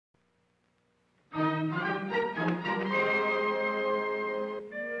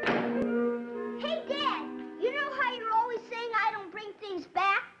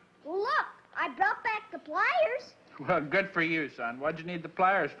Well, good for you, son. What'd you need the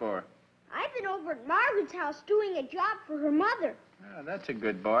pliers for? I've been over at Margaret's house doing a job for her mother. Oh, that's a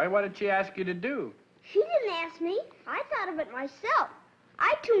good boy. What did she ask you to do? She didn't ask me. I thought of it myself.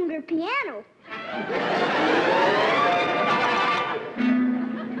 I tuned her piano.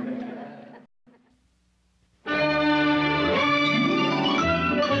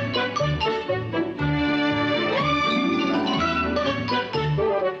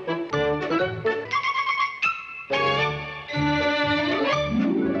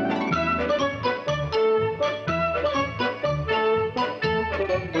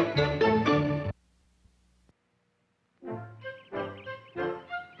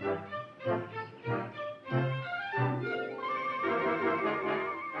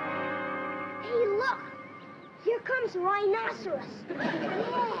 A rhinoceros.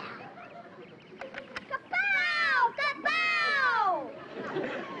 Yeah. Kapow! Kapow!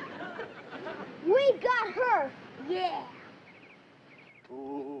 We got her. Yeah.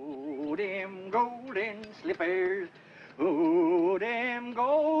 Oh, them golden slippers. Oh, them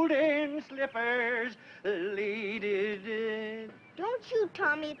golden slippers. Lady. Don't you,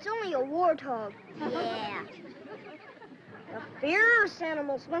 Tommy. It's only a warthog. Yeah. The fierce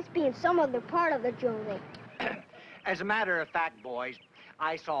animals must be in some other part of the jungle. As a matter of fact, boys,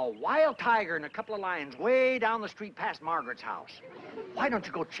 I saw a wild tiger and a couple of lions way down the street past Margaret's house. Why don't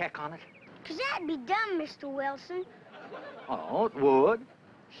you go check on it? 'Cause that'd be dumb, Mr. Wilson. Oh, it would?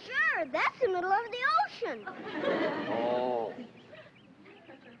 Sure, that's the middle of the ocean. Oh.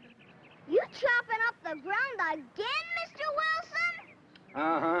 You chopping up the ground again, Mr. Wilson?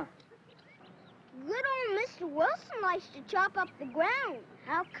 Uh-huh. Good old Mr. Wilson likes to chop up the ground.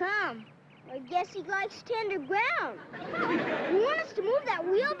 How come? I guess he likes tender ground. You want us to move that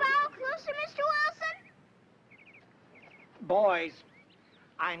wheelbarrow closer, Mr. Wilson? Boys,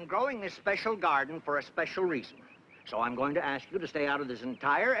 I'm growing this special garden for a special reason. So I'm going to ask you to stay out of this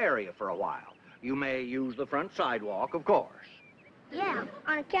entire area for a while. You may use the front sidewalk, of course. Yeah,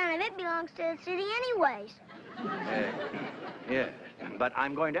 on account of it belongs to the city anyways. Yes, but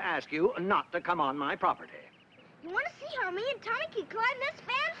I'm going to ask you not to come on my property. You want to see how me and Tommy can climb this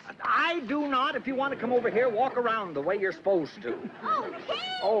fence? I do not. If you want to come over here, walk around the way you're supposed to.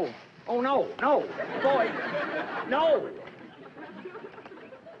 Okay. Oh, no, boys, no.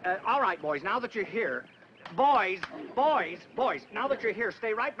 All right, boys, now that you're here, boys, now that you're here,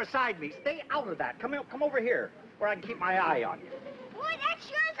 stay right beside me. Stay out of that. Come over here where I can keep my eye on you. Boy, that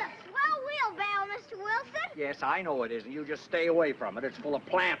sure is a swell wheelbarrow, Mr. Wilson. Yes, I know it is, and you just stay away from it. It's full of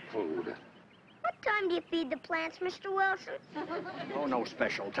plant food. What time do you feed the plants, Mr. Wilson? Oh, no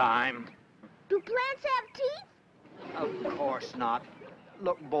special time. Do plants have teeth? Of course not.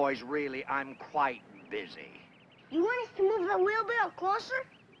 Look, boys, really, I'm quite busy. You want us to move the wheelbarrow closer?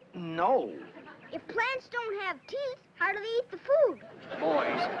 No. If plants don't have teeth, how do they eat the food?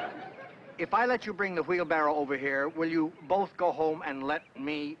 Boys, if I let you bring the wheelbarrow over here, will you both go home and let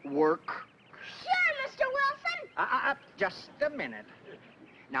me work? Sure, Mr. Wilson. Just a minute.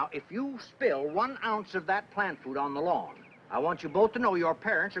 Now, if you spill 1 ounce of that plant food on the lawn, I want you both to know your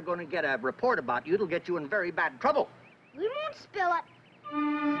parents are going to get a report about you. It'll get you in very bad trouble. We won't spill it.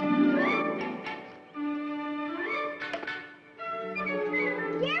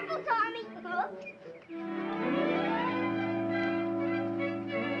 Careful, Tommy.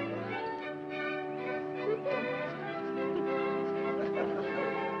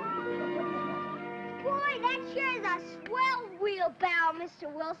 Boy, that sure is a swell wheelbarrow, Mr.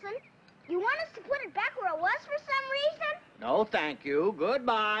 Wilson. You want us to put it back where it was for some reason? No, thank you.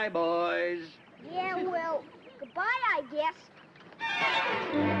 Goodbye, boys. Yeah, well, goodbye, I guess.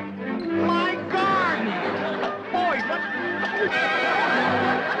 My garden! Boys, what?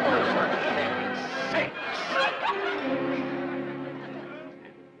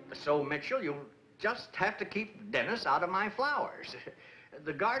 So, Mitchell, you'll just have to keep Dennis out of my flowers.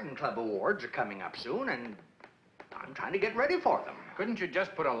 The Garden Club Awards are coming up soon, and I'm trying to get ready for them. Couldn't you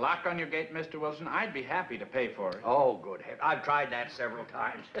just put a lock on your gate, Mr. Wilson? I'd be happy to pay for it. Oh, good heavens. I've tried that several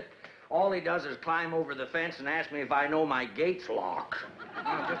times. All he does is climb over the fence and ask me if I know my gate's locked.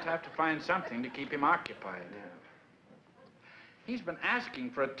 I'll just have to find something to keep him occupied. Yeah. He's been asking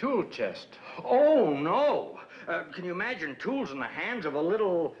for a tool chest. Oh, no. Can you imagine tools in the hands of a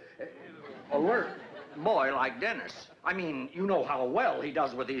little alert boy like Dennis? I mean, you know how well he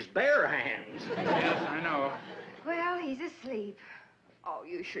does with his bare hands. Yes, I know. Well, he's asleep. Oh,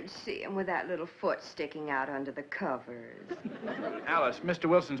 you should see him with that little foot sticking out under the covers. Alice, Mr.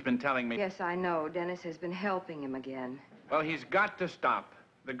 Wilson's been telling me. Yes, I know. Dennis has been helping him again. Well, he's got to stop.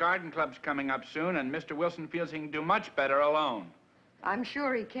 The garden club's coming up soon, and Mr. Wilson feels he can do much better alone. I'm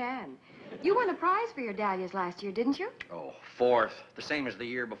sure he can. You won a prize for your dahlias last year, didn't you? Oh, fourth, the same as the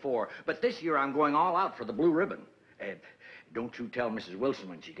year before. But this year I'm going all out for the blue ribbon. Don't you tell Mrs. Wilson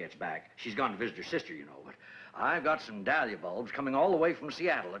when she gets back. She's gone to visit her sister, you know, but I've got some dahlia bulbs coming all the way from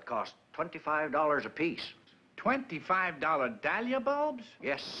Seattle that cost $25 apiece. $25 dahlia bulbs?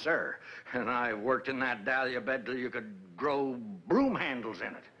 Yes, sir. And I worked in that dahlia bed till you could grow broom handles in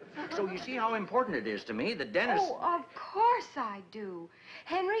it. So you see how important it is to me that Dennis... Oh, of course I do.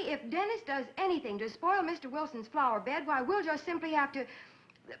 Henry, if Dennis does anything to spoil Mr. Wilson's flower bed, why, we'll just simply have to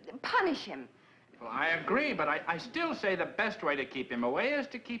punish him. Well, I agree, but I still say the best way to keep him away is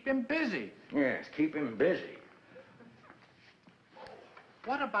to keep him busy. Yes, keep him busy.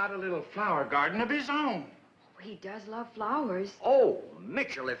 What about a little flower garden of his own? He does love flowers. Oh,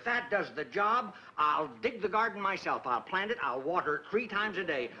 Mitchell, if that does the job, I'll dig the garden myself. I'll plant it, I'll water it 3 times a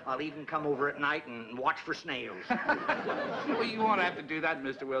day. I'll even come over at night and watch for snails. Well, you won't have to do that,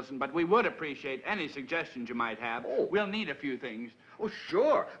 Mr. Wilson, but we would appreciate any suggestions you might have. Oh. We'll need a few things. Oh,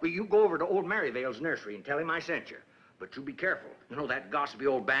 sure. Well, you go over to old Maryvale's nursery and tell him I sent you. But you be careful. You know, that gossipy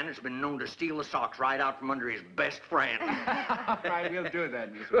old bandit's been known to steal the socks right out from under his best friend. All right, we'll do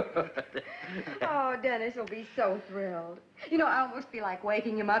that, Miss Wilson. Oh, Dennis will be so thrilled. You know, I almost feel like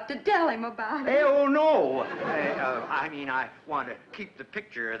waking him up to tell him about it. Hey, oh, no. I mean, I want to keep the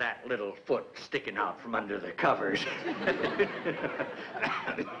picture of that little foot sticking out from under the covers.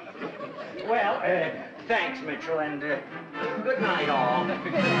 Well, thanks, Mitchell, and good night, all.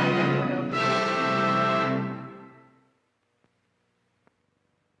 Good night.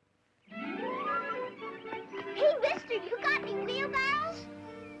 Hey, mister, you got any wheelbarrows?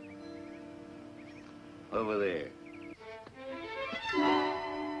 Over there. How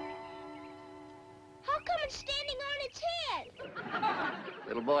come it's standing on its head?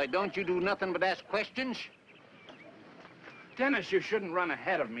 Little boy, don't you do nothing but ask questions? Dennis, you shouldn't run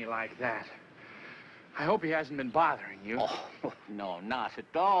ahead of me like that. I hope he hasn't been bothering you. Oh, no, not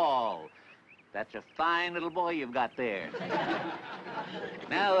at all. That's a fine little boy you've got there.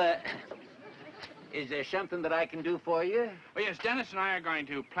 Now, is there something that I can do for you? Well, yes, Dennis and I are going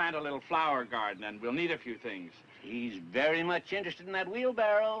to plant a little flower garden, and we'll need a few things. He's very much interested in that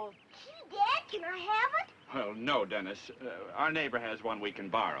wheelbarrow. Gee, Dad, can I have it? Well, no, Dennis. Our neighbor has one we can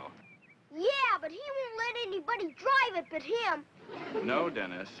borrow. Yeah, but he won't let anybody drive it but him. No,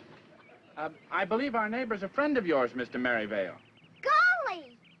 Dennis. I believe our neighbor's a friend of yours, Mr. Maryvale.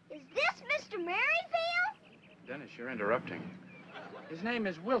 Golly! Is this Mr. Maryvale? Dennis, you're interrupting. His name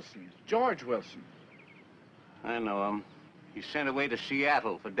is Wilson, George Wilson. I know him. He's sent away to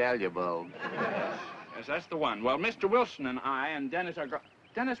Seattle for dahlia bulbs. Yes, that's the one. Well, Mr. Wilson and I and Dennis are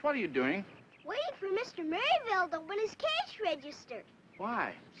Dennis, what are you doing? Waiting for Mr. Maryvale to open his cash register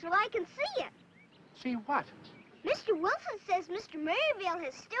Why? so I can see it. See what? Mr. Wilson says Mr. Maryvale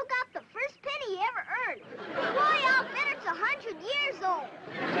has still got the first penny he ever earned. Boy, I'll bet it's 100 years old.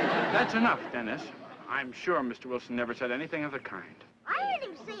 That's enough, Dennis. I'm sure Mr. Wilson never said anything of the kind. I heard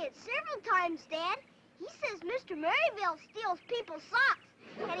him say it several times, Dad. He says Mr. Maryvale steals people's socks,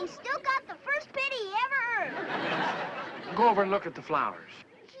 and he's still got the first penny he ever earned. Go over and look at the flowers.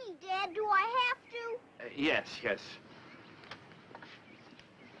 Gee, Dad, do I have to? Yes.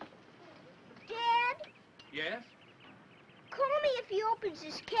 Dad, Yes? call me if he opens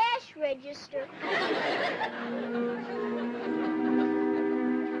his cash register.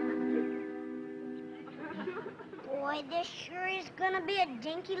 Boy, this sure is gonna be a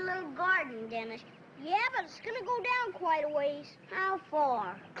dinky little garden, Dennis. Yeah, but it's gonna go down quite a ways. How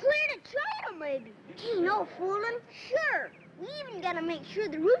far? Clear to China, maybe. Gee, no fooling. Sure. We even gotta make sure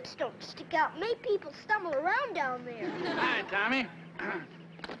the roots don't stick out and make people stumble around down there. Hi, Tommy.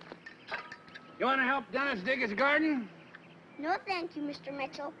 You want to help Dennis dig his garden? No, thank you, Mr.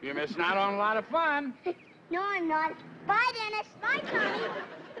 Mitchell. You're missing out on a lot of fun. No, I'm not. Bye, Dennis. Bye, Tommy.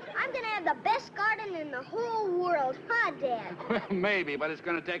 I'm gonna have the best garden in the whole world, huh, Dad? Well, maybe, but it's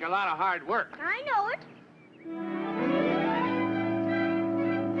going to take a lot of hard work. I know it.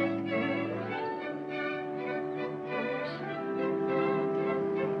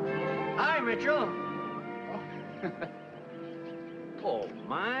 Hi, Mitchell. Oh,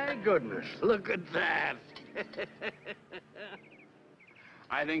 my goodness. Look at that.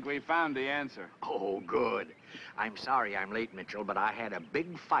 I think we found the answer. Oh, good. I'm sorry I'm late, Mitchell, but I had a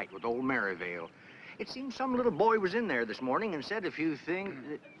big fight with old Maryvale. It seems some little boy was in there this morning and said a few things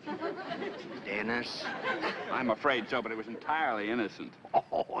that... Dennis? I'm afraid so, but it was entirely innocent.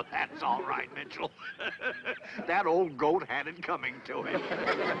 Oh, that's all right, Mitchell. That old goat had it coming to him.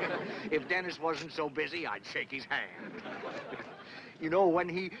 If Dennis wasn't so busy, I'd shake his hand. You know, when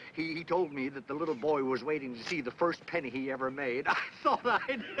he told me that the little boy was waiting to see the first penny he ever made, I thought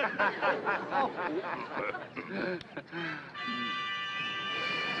I'd...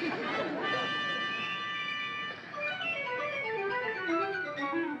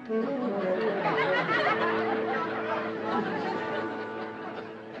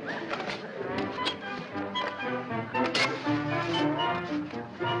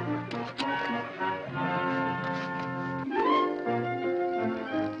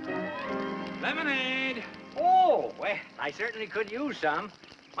 Lemonade! Oh, well, I certainly could use some.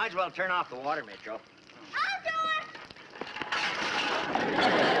 Might as well turn off the water, Mitchell. I'll do it.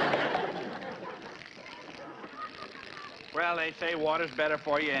 Well, they say water's better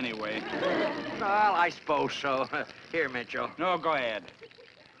for you anyway. Well, I suppose so. Here, Mitchell. No, go ahead.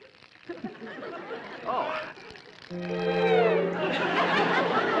 Oh.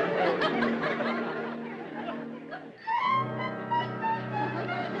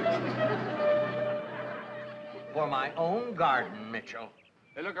 For my own garden, Mitchell.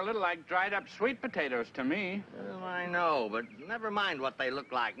 They look a little like dried-up sweet potatoes to me. Well, I know, but never mind what they look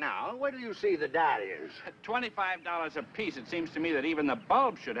like now. Wait till you see the dahlias. At $25 a piece, it seems to me that even the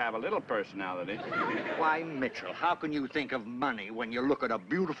bulbs should have a little personality. Why, Mitchell, how can you think of money when you look at a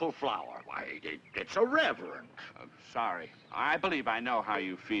beautiful flower? Why, it's a reverence. Sorry. I believe I know how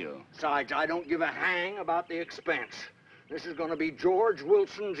you feel. Besides, I don't give a hang about the expense. This is going to be George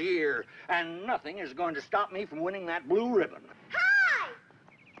Wilson's year, and nothing is going to stop me from winning that blue ribbon. Hi!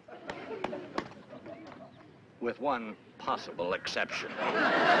 With one possible exception.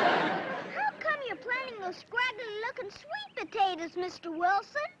 How come you're planting those scraggly-looking sweet potatoes, Mr.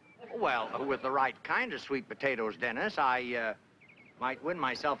 Wilson? Well, with the right kind of sweet potatoes, Dennis, I might win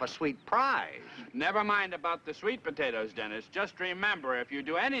myself a sweet prize. Never mind about the sweet potatoes, Dennis. Just remember, if you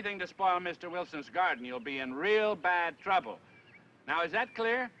do anything to spoil Mr. Wilson's garden, you'll be in real bad trouble. Now, is that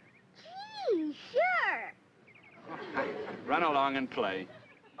clear? Gee, sure. Run along and play.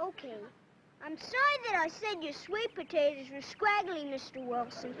 Okay. I'm sorry that I said your sweet potatoes were scraggly, Mr.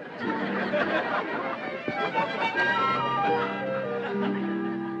 Wilson.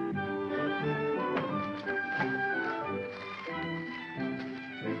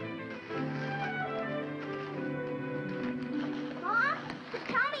 Mom, did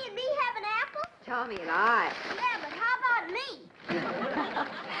Tommy and me have an apple? Tommy and I. Yeah, but how about me?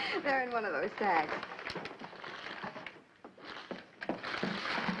 They're in one of those sacks.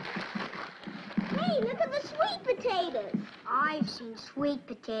 Hey, look at the sweet potatoes. I've seen sweet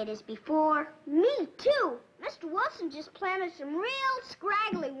potatoes before. Me, too. Mr. Wilson just planted some real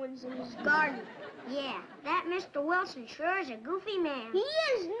scraggly ones in his garden. Yeah, that Mr. Wilson sure is a goofy man. He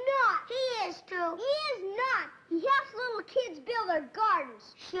is not. He is, too. He is not. He helps little kids build their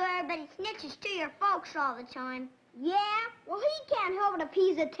gardens. Sure, but he snitches to your folks all the time. Yeah? Well, he can't help but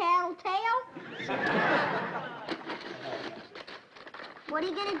appease a tattletale. What are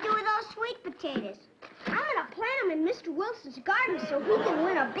you going to do with those sweet potatoes? I'm going to plant them in Mr. Wilson's garden so he can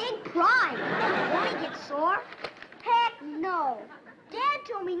win a big prize. Won't he get sore? Heck no. Dad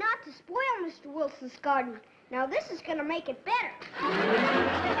told me not to spoil Mr. Wilson's garden. Now this is going to make it better.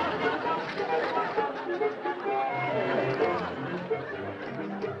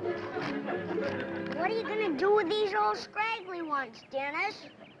 What are you going to do with these old scraggly ones, Dennis?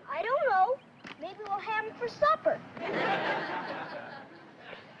 I don't know. Maybe we'll have them for supper.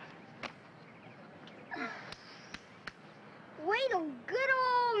 Wait till good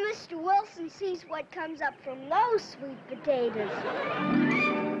old Mr. Wilson sees what comes up from those sweet potatoes.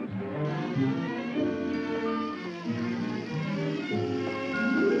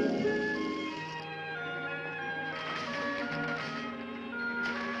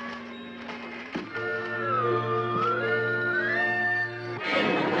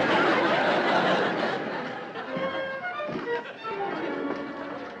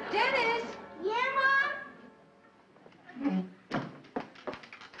 Dennis! Yeah, Mom?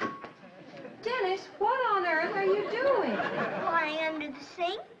 Dennis, what on earth are you doing? Lying under the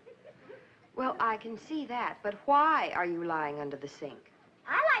sink. Well, I can see that, but why are you lying under the sink?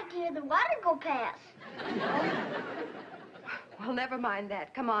 I like to hear the water go past. Well, never mind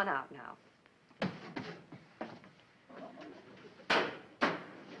that. Come on out now.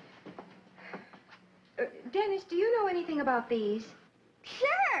 Dennis, do you know anything about these?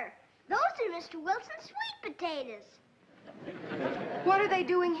 Sure. Those are Mr. Wilson's sweet potatoes. What are they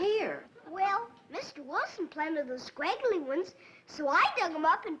doing here? Well, Mr. Wilson planted those scraggly ones, so I dug them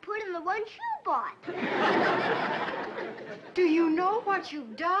up and put in the ones you bought. Do you know what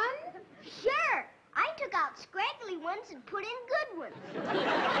you've done? Sure. I took out scraggly ones and put in good ones.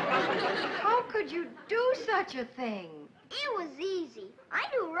 How could you do such a thing? It was easy. I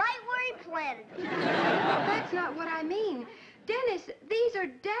knew right where he planted them. That's not what I mean. Dennis, these are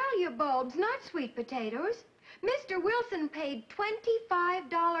dahlia bulbs, not sweet potatoes. Mr. Wilson paid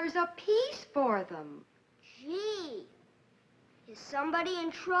 $25 apiece for them. Gee. Is somebody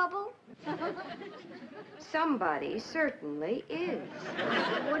in trouble? Somebody certainly is.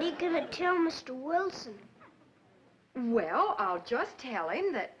 What are you going to tell Mr. Wilson? Well, I'll just tell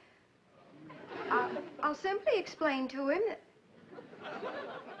him that... I'll simply explain to him that...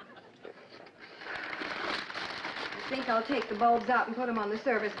 I think I'll take the bulbs out and put them on the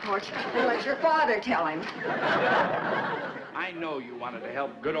service porch and let your father tell him. I know you wanted to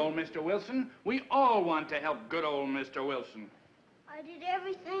help good old Mr. Wilson. We all want to help good old Mr. Wilson. I did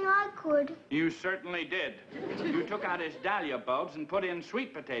everything I could. You certainly did. You took out his dahlia bulbs and put in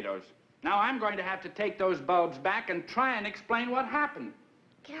sweet potatoes. Now I'm going to have to take those bulbs back and try and explain what happened.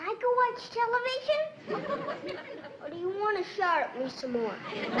 Can I go watch television? Or do you want to shout at me some more?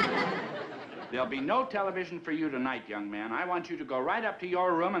 There'll be no television for you tonight, young man. I want you to go right up to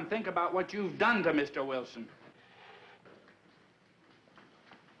your room and think about what you've done to Mr. Wilson.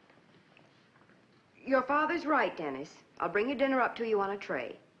 Your father's right, Dennis. I'll bring your dinner up to you on a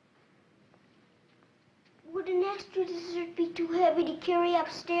tray. Would an extra dessert be too heavy to carry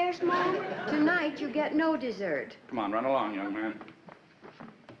upstairs, Mom? Tonight, you get no dessert. Come on, run along, young man.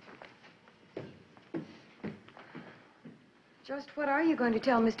 Just what are you going to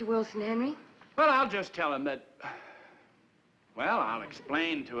tell Mr. Wilson, Henry? Well, I'll just tell him that... Well, I'll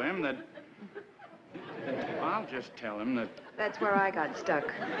explain to him that... I'll just tell him that... That's where I got stuck.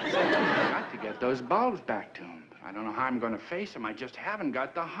 I've got to get those bulbs back to him. I don't know how I'm going to face him. I just haven't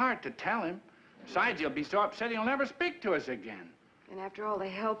got the heart to tell him. Besides, he'll be so upset he'll never speak to us again. And after all the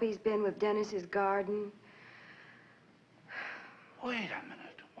help he's been with Dennis's garden... Wait a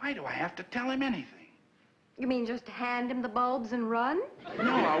minute. Why do I have to tell him anything? You mean just hand him the bulbs and run?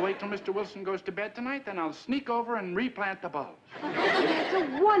 No, I'll wait till Mr. Wilson goes to bed tonight, then I'll sneak over and replant the bulbs. That's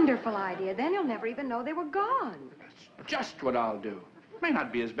a wonderful idea. Then he'll never even know they were gone. That's just what I'll do. May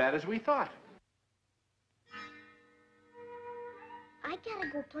not be as bad as we thought. I gotta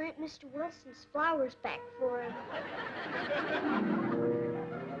go plant Mr. Wilson's flowers back for him.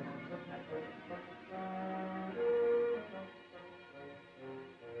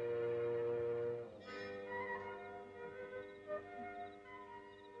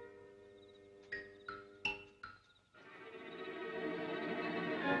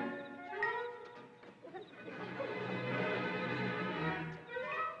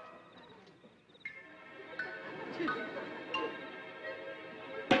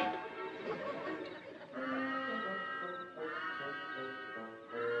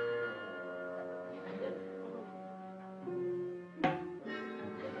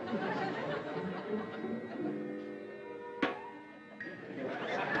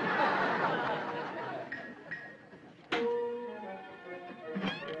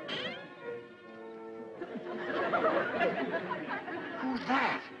 Who's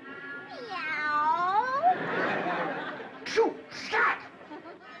that? Meow. Shoo! Scat!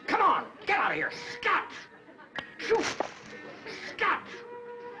 Come on, get out of here! Scat! Shoo! Scat!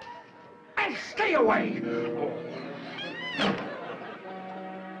 And stay away! Oh.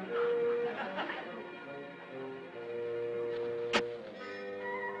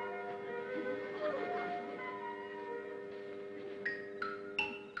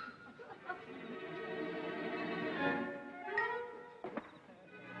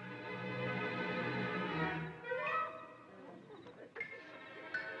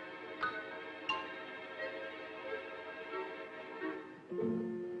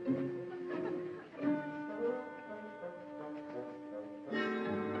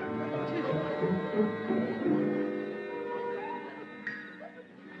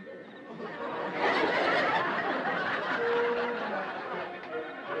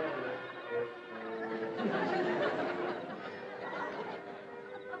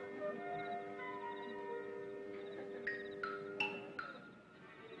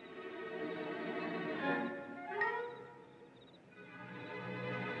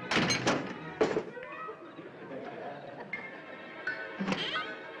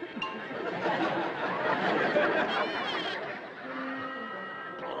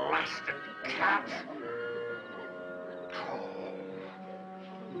 Blasted cat!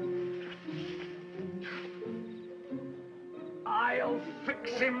 I'll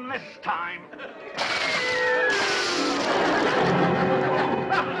fix him this time.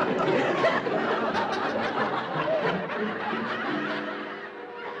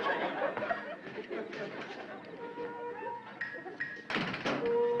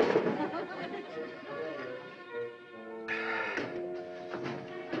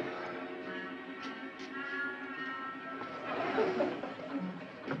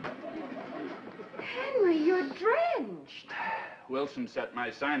 Henry, you're drenched. Wilson set my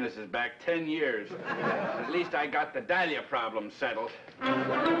sinuses back 10 years. At least I got the dahlia problem settled.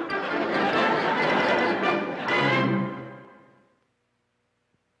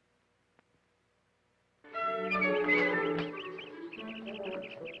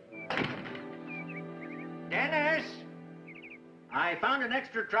 Dennis! I found an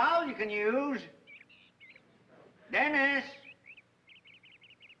extra trowel you can use. Dennis!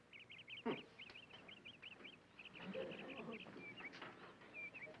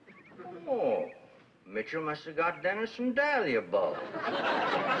 Oh, Mitchell must have got Dennis some dahlia bulbs.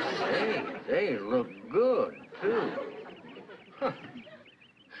 Say, they look good, too. Huh.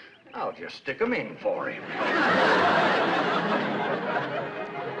 I'll just stick them in for him.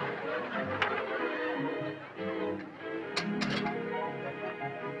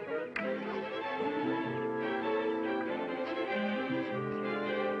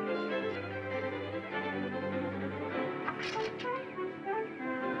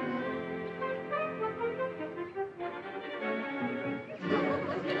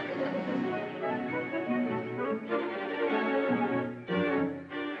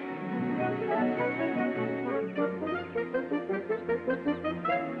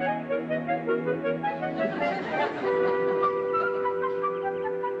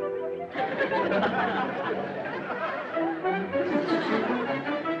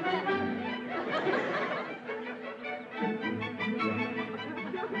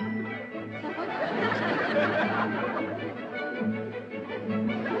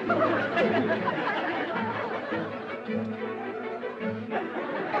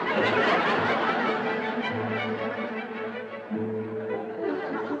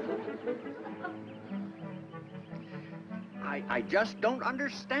 I just don't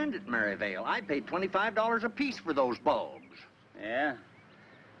understand it, Maryvale. I paid $25 apiece for those bulbs. Yeah?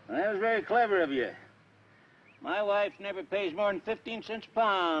 Well, that was very clever of you. My wife never pays more than 15 cents a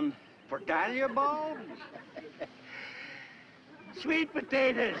pound. For dahlia bulbs? Sweet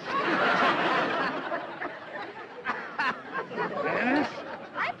potatoes. Dennis?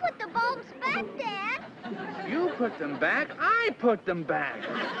 I put the bulbs back, Dad. You put them back? I put them back.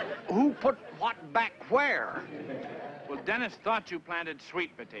 Who put what back where? Well, Dennis thought you planted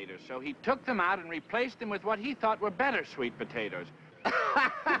sweet potatoes, so he took them out and replaced them with what he thought were better sweet potatoes.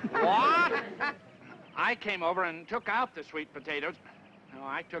 What? I came over and took out the sweet potatoes. No,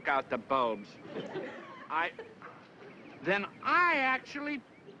 I took out the bulbs. Then I actually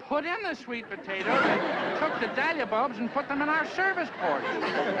put in the sweet potatoes and took the dahlia bulbs and put them in our service porch.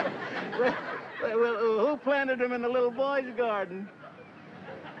 Well, who planted them in the little boy's garden?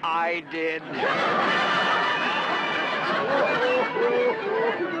 I did.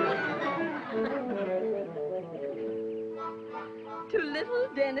 To little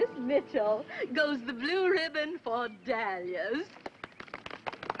Dennis Mitchell goes the blue ribbon for dahlias.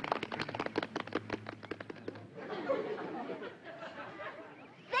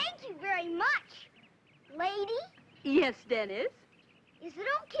 Thank you very much. Lady, Yes, Dennis? is it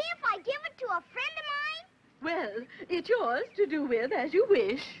okay if I give it to a friend of mine? Well, it's yours to do with as you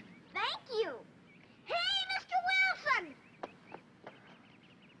wish. Thank you. Hey, Mr. Wilson!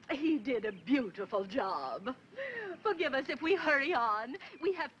 He did a beautiful job. Forgive us if we hurry on.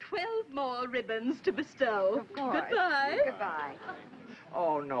 We have 12 more ribbons to bestow. Of course. Goodbye. Goodbye.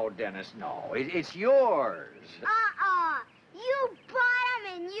 Oh, no, Dennis, no. It's yours. You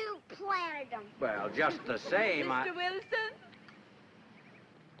bought them and you planted them. Well, just the same, Mr. Wilson,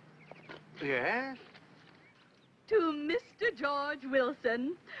 Yes? to Mr. George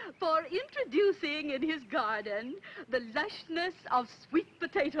Wilson for introducing in his garden the lushness of sweet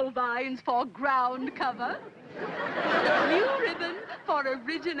potato vines for ground cover, the blue ribbon for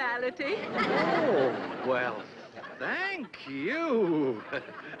originality. Oh, well, thank you.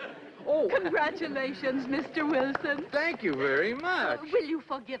 Oh, Congratulations, Mr. Wilson. thank you very much. Will you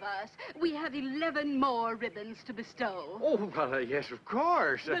forgive us? We have 11 more ribbons to bestow. Oh, well, yes, of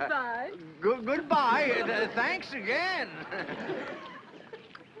course. Goodbye. Goodbye. Thanks again.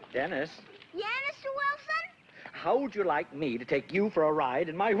 Dennis, Yeah, Mr. Wilson? how would you like me to take you for a ride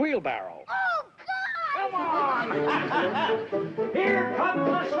in my wheelbarrow? Oh, God! Come on! Here comes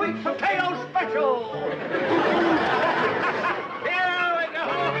the sweet potato special!